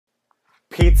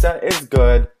Pizza is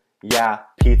good, yeah,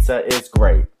 pizza is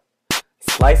great.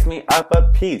 Slice me up a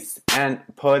piece and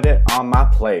put it on my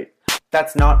plate.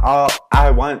 That's not all I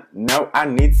want, no, I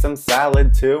need some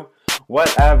salad too.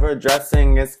 Whatever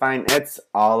dressing is fine, it's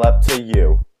all up to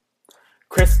you.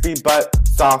 Crispy but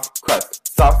soft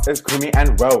crust, sauce is creamy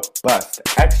and robust.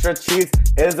 Extra cheese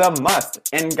is a must,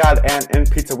 in God and in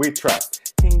pizza we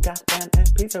trust. In God and in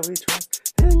pizza we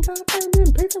trust. In God and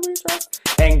in pizza we trust.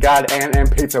 In God and in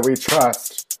pizza we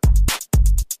trust.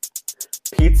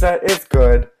 Pizza is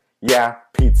good, yeah,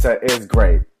 pizza is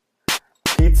great.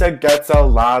 Pizza gets a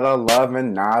lot of love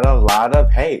and not a lot of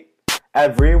hate.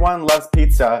 Everyone loves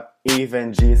pizza,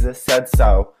 even Jesus said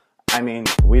so. I mean,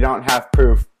 we don't have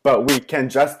proof, but we can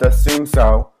just assume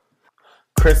so.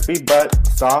 Crispy but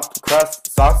soft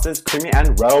crust, sauce is creamy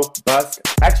and robust.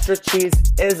 Extra cheese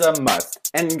is a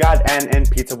must, in God and in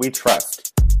pizza we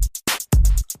trust.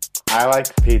 I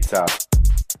like pizza.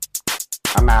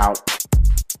 I'm out.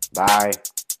 Bye.